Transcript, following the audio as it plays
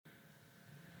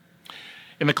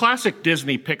In the classic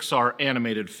Disney Pixar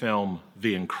animated film,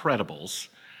 The Incredibles,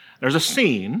 there's a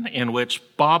scene in which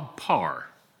Bob Parr,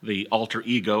 the alter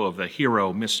ego of the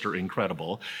hero Mr.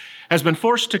 Incredible, has been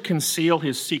forced to conceal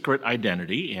his secret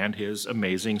identity and his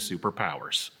amazing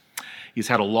superpowers. He's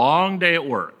had a long day at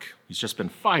work. He's just been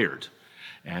fired,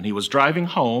 and he was driving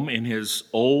home in his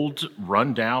old,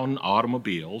 run-down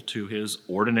automobile to his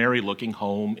ordinary-looking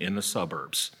home in the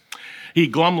suburbs. He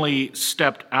glumly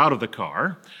stepped out of the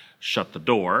car, shut the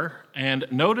door, and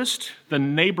noticed the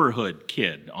neighborhood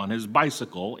kid on his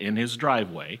bicycle in his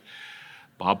driveway.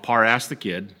 Bob Parr asked the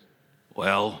kid,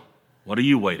 "Well, what are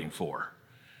you waiting for?"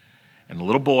 And the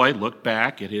little boy looked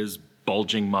back at his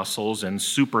bulging muscles and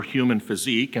superhuman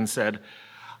physique and said,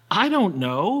 "I don't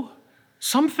know,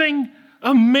 something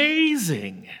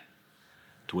amazing."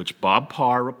 To which Bob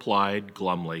Parr replied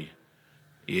glumly,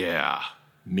 "Yeah,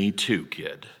 me too,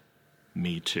 kid,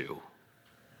 me too."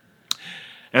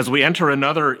 As we enter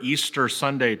another Easter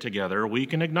Sunday together, we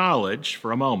can acknowledge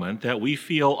for a moment that we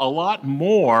feel a lot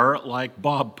more like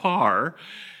Bob Parr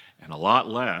and a lot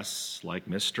less like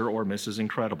Mr. or Mrs.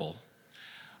 Incredible.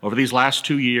 Over these last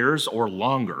 2 years or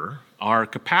longer, our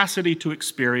capacity to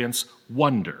experience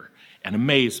wonder and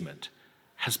amazement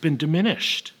has been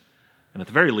diminished, and at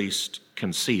the very least,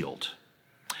 concealed.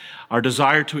 Our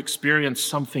desire to experience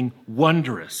something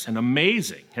wondrous and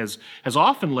amazing has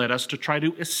often led us to try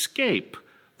to escape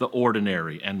the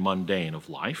ordinary and mundane of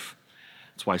life.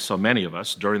 That's why so many of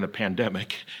us during the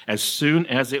pandemic, as soon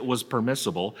as it was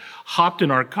permissible, hopped in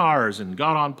our cars and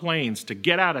got on planes to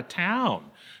get out of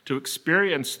town, to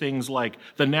experience things like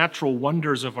the natural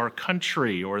wonders of our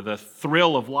country or the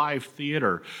thrill of live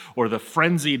theater or the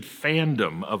frenzied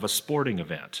fandom of a sporting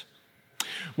event.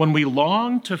 When we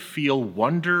long to feel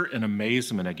wonder and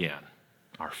amazement again,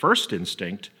 our first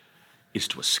instinct is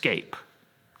to escape,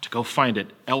 to go find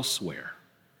it elsewhere,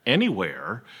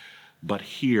 anywhere but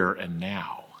here and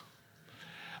now.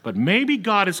 But maybe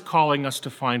God is calling us to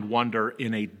find wonder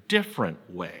in a different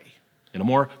way, in a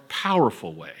more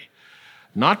powerful way,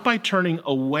 not by turning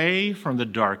away from the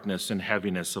darkness and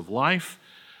heaviness of life,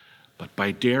 but by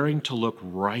daring to look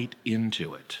right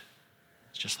into it.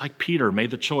 It's just like Peter made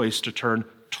the choice to turn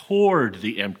toward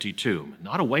the empty tomb,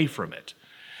 not away from it.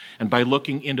 And by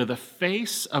looking into the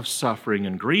face of suffering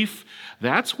and grief,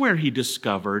 that's where he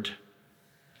discovered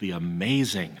the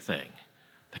amazing thing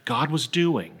that God was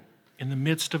doing in the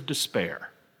midst of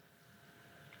despair.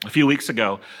 A few weeks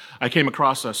ago, I came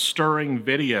across a stirring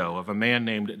video of a man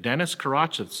named Denis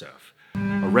Karachevtsev,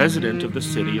 a resident of the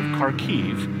city of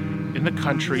Kharkiv in the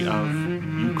country of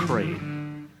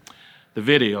Ukraine. The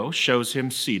video shows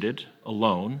him seated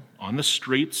alone on the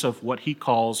streets of what he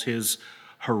calls his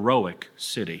heroic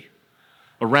city.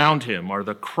 Around him are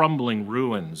the crumbling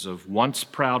ruins of once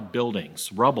proud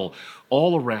buildings, rubble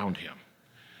all around him.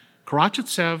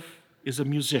 Karachevtsev is a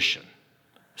musician,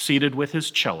 seated with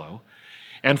his cello,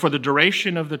 and for the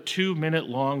duration of the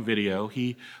 2-minute-long video,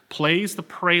 he plays the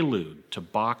prelude to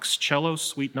Bach's Cello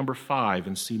Suite No. 5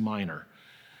 in C minor.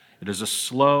 It is a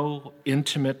slow,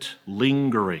 intimate,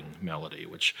 lingering melody,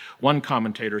 which one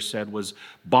commentator said was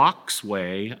Bach's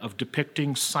way of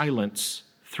depicting silence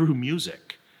through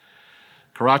music.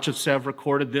 Karachevtsev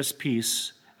recorded this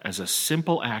piece as a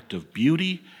simple act of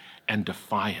beauty and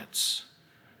defiance,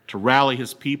 to rally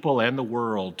his people and the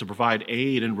world, to provide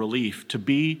aid and relief, to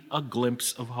be a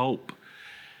glimpse of hope.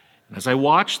 And as I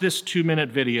watched this 2-minute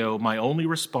video, my only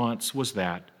response was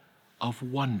that of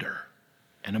wonder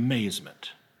and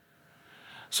amazement.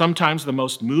 Sometimes the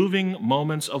most moving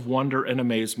moments of wonder and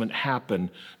amazement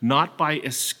happen not by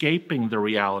escaping the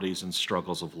realities and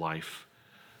struggles of life,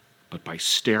 but by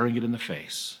staring it in the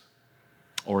face.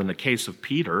 Or in the case of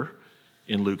Peter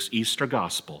in Luke's Easter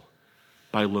Gospel,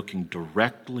 by looking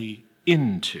directly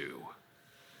into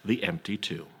the empty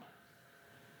tomb.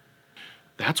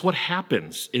 That's what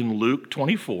happens in Luke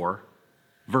 24,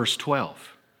 verse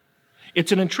 12.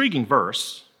 It's an intriguing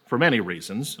verse for many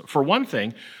reasons. For one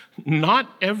thing,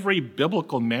 not every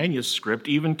biblical manuscript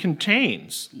even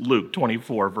contains Luke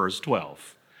 24, verse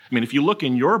 12. I mean, if you look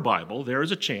in your Bible, there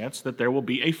is a chance that there will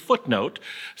be a footnote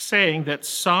saying that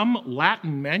some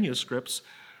Latin manuscripts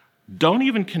don't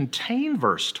even contain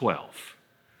verse 12.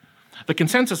 The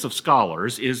consensus of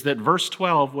scholars is that verse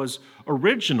 12 was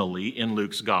originally in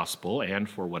Luke's gospel, and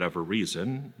for whatever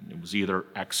reason, it was either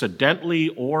accidentally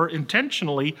or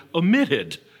intentionally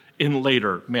omitted in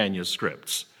later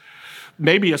manuscripts.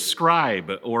 Maybe a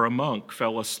scribe or a monk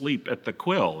fell asleep at the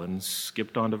quill and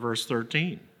skipped on to verse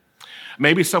 13.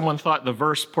 Maybe someone thought the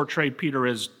verse portrayed Peter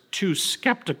as too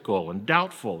skeptical and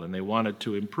doubtful, and they wanted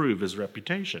to improve his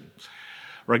reputation.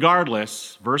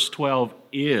 Regardless, verse 12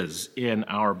 is in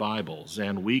our Bibles,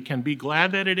 and we can be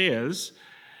glad that it is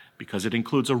because it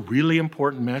includes a really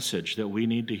important message that we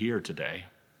need to hear today.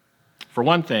 For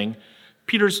one thing,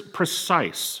 Peter's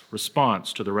precise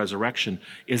response to the resurrection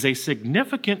is a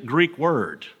significant Greek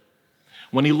word.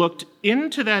 When he looked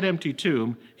into that empty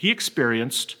tomb, he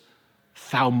experienced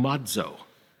thaumazo.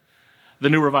 The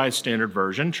New Revised Standard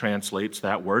Version translates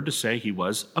that word to say he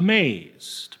was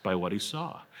amazed by what he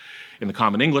saw. In the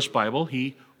Common English Bible,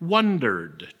 he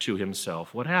wondered to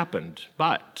himself what happened.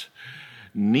 But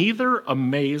neither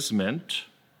amazement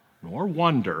nor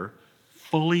wonder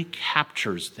fully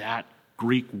captures that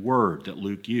Greek word that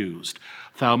Luke used.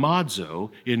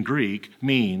 Thaumazo in Greek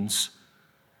means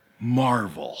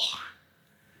marvel.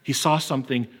 He saw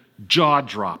something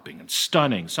jaw-dropping and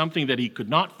stunning, something that he could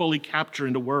not fully capture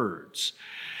into words.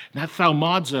 And that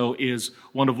thaumazo is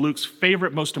one of Luke's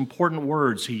favorite, most important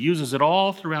words. He uses it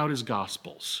all throughout his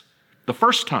Gospels. The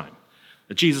first time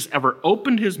that Jesus ever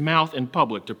opened his mouth in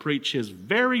public to preach his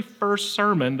very first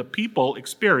sermon, the people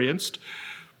experienced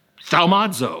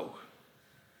thaumazo.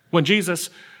 When Jesus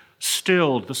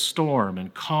stilled the storm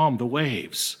and calmed the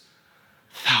waves,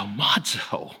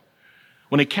 thaumazo.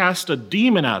 When he cast a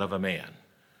demon out of a man,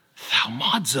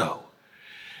 thaumazo.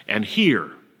 And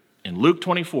here, in Luke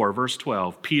 24, verse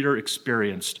 12, Peter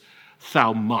experienced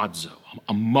thaumazo,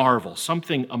 a marvel,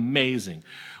 something amazing.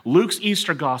 Luke's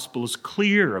Easter gospel is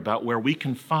clear about where we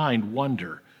can find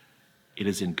wonder. It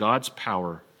is in God's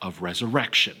power of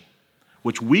resurrection,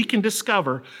 which we can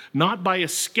discover not by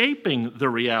escaping the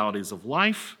realities of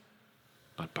life,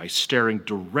 but by staring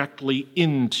directly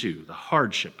into the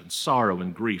hardship and sorrow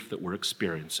and grief that we're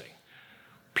experiencing.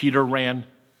 Peter ran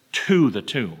to the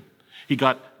tomb. He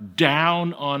got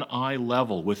down on eye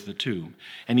level with the tomb,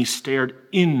 and he stared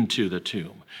into the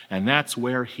tomb. And that's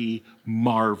where he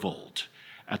marveled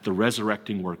at the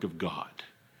resurrecting work of God.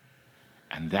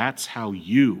 And that's how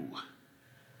you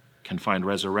can find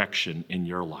resurrection in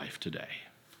your life today.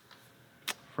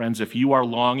 Friends, if you are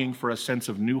longing for a sense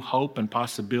of new hope and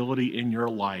possibility in your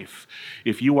life,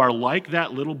 if you are like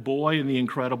that little boy in The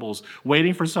Incredibles,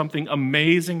 waiting for something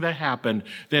amazing to happen,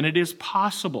 then it is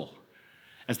possible,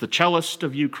 as the cellist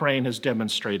of Ukraine has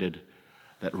demonstrated,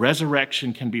 that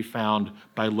resurrection can be found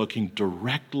by looking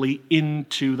directly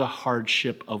into the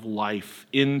hardship of life,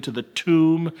 into the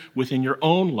tomb within your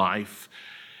own life,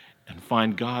 and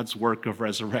find God's work of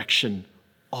resurrection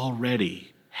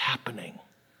already happening.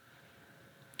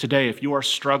 Today, if you are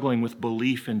struggling with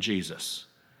belief in Jesus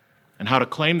and how to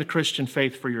claim the Christian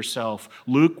faith for yourself,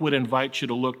 Luke would invite you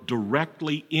to look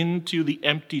directly into the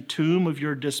empty tomb of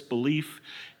your disbelief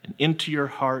and into your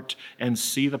heart and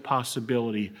see the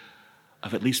possibility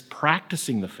of at least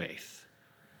practicing the faith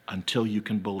until you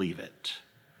can believe it.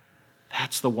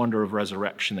 That's the wonder of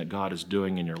resurrection that God is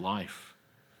doing in your life.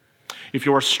 If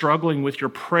you are struggling with your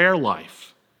prayer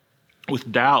life,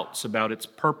 with doubts about its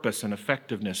purpose and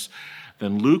effectiveness,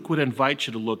 then Luke would invite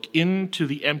you to look into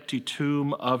the empty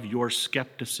tomb of your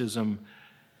skepticism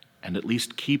and at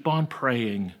least keep on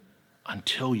praying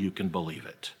until you can believe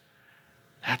it.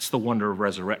 That's the wonder of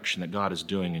resurrection that God is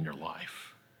doing in your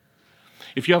life.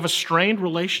 If you have a strained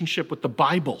relationship with the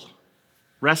Bible,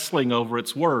 wrestling over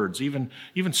its words, even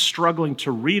struggling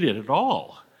to read it at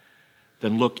all,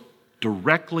 then look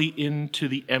directly into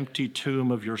the empty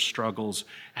tomb of your struggles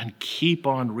and keep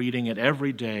on reading it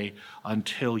every day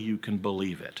until you can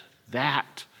believe it.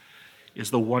 That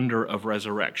is the wonder of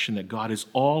resurrection that God is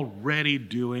already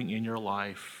doing in your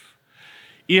life.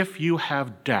 If you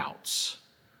have doubts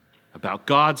about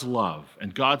God's love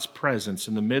and God's presence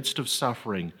in the midst of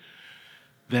suffering,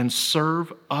 then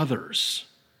serve others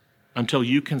until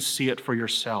you can see it for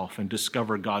yourself and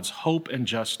discover God's hope and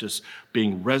justice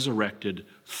being resurrected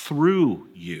through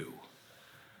you.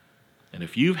 And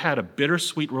if you've had a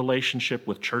bittersweet relationship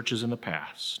with churches in the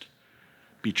past,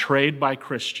 betrayed by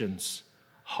Christians,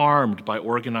 harmed by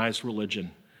organized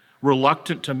religion,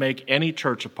 reluctant to make any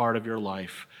church a part of your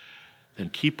life, then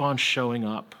keep on showing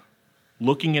up,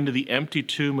 looking into the empty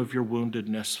tomb of your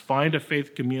woundedness. Find a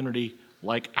faith community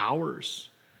like ours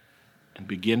and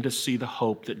begin to see the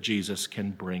hope that Jesus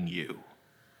can bring you.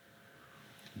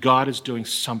 God is doing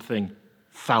something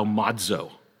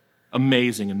thaumazo,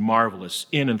 amazing and marvelous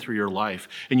in and through your life.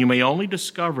 And you may only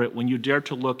discover it when you dare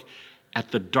to look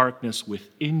at the darkness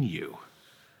within you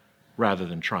rather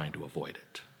than trying to avoid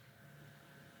it.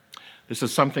 This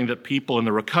is something that people in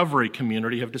the recovery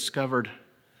community have discovered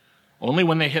only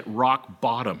when they hit rock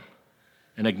bottom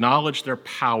and acknowledge their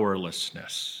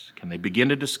powerlessness can they begin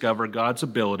to discover God's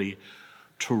ability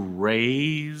to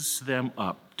raise them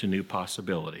up to new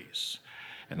possibilities.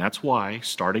 And that's why,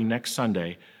 starting next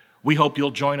Sunday, we hope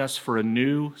you'll join us for a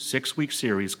new 6-week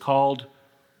series called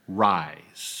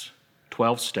Rise,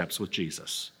 12 Steps with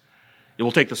Jesus. It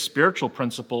will take the spiritual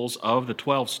principles of the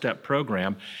 12-step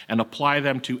program and apply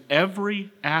them to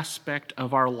every aspect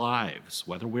of our lives,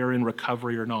 whether we're in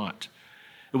recovery or not.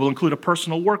 It will include a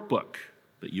personal workbook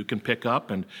that you can pick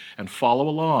up and follow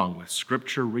along with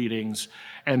scripture readings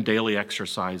and daily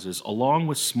exercises, along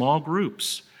with small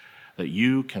groups that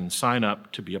you can sign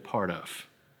up to be a part of.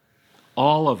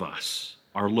 All of us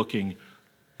are looking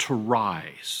to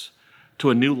rise to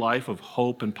a new life of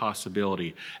hope and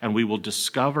possibility, and we will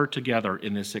discover together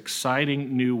in this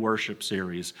exciting new worship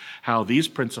series how these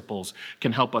principles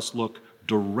can help us look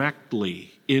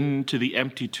directly into the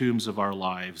empty tombs of our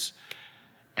lives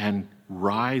and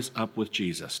rise up with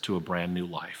Jesus to a brand new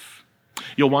life.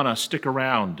 You'll want to stick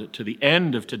around to the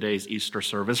end of today's Easter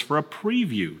service for a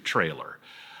preview trailer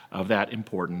of that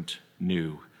important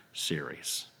new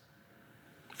series.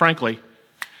 Frankly,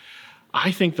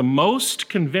 I think the most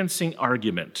convincing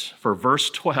argument for verse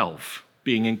 12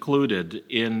 being included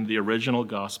in the original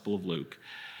Gospel of Luke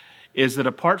is that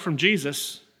apart from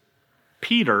Jesus,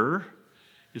 Peter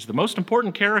is the most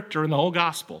important character in the whole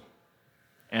Gospel.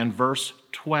 And verse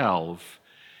 12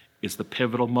 is the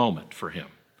pivotal moment for him,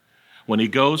 when he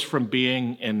goes from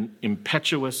being an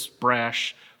impetuous,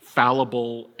 brash,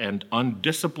 fallible, and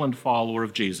undisciplined follower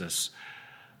of Jesus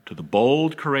to the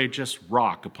bold, courageous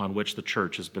rock upon which the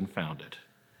church has been founded.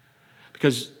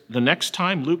 Because the next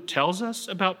time Luke tells us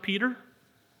about Peter,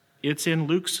 it's in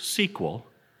Luke's sequel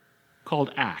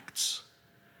called Acts.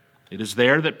 It is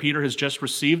there that Peter has just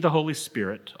received the Holy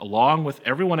Spirit along with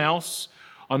everyone else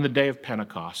on the day of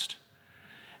Pentecost.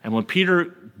 And when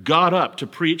Peter got up to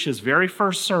preach his very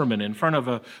first sermon in front of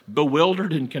a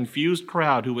bewildered and confused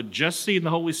crowd who had just seen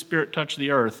the Holy Spirit touch the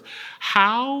earth,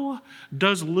 how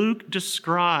does Luke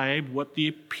describe what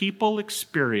the people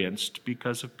experienced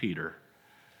because of Peter?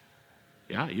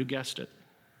 Yeah, you guessed it.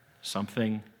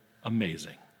 Something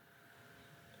amazing.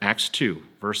 Acts 2,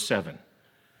 verse 7.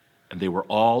 And they were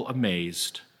all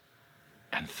amazed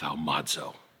and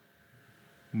thaumazo,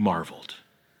 marveled.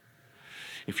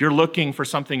 If you're looking for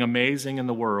something amazing in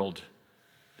the world,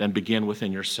 then begin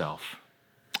within yourself.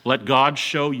 Let God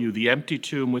show you the empty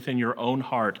tomb within your own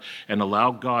heart and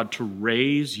allow God to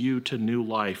raise you to new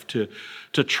life, to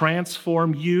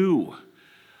transform you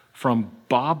from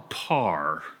Bob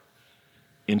Parr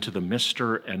into the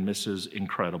Mr. and Mrs.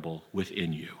 Incredible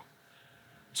within you,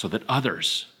 so that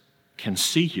others can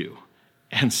see you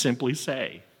and simply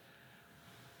say,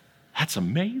 "That's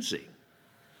amazing."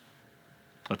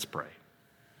 Let's pray.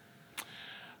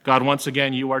 God, once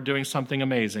again, you are doing something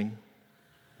amazing.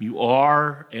 You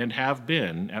are and have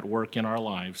been at work in our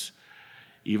lives,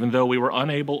 even though we were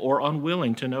unable or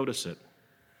unwilling to notice it.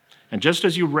 And just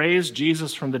as you raised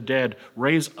Jesus from the dead,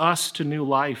 raise us to new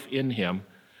life in him.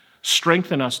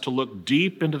 Strengthen us to look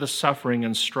deep into the suffering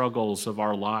and struggles of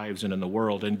our lives and in the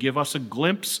world, and give us a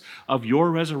glimpse of your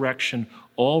resurrection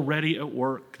already at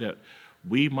work, that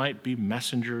we might be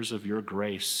messengers of your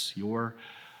grace, your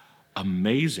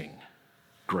amazing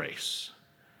grace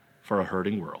for a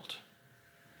hurting world.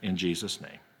 In Jesus'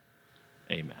 name,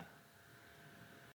 amen.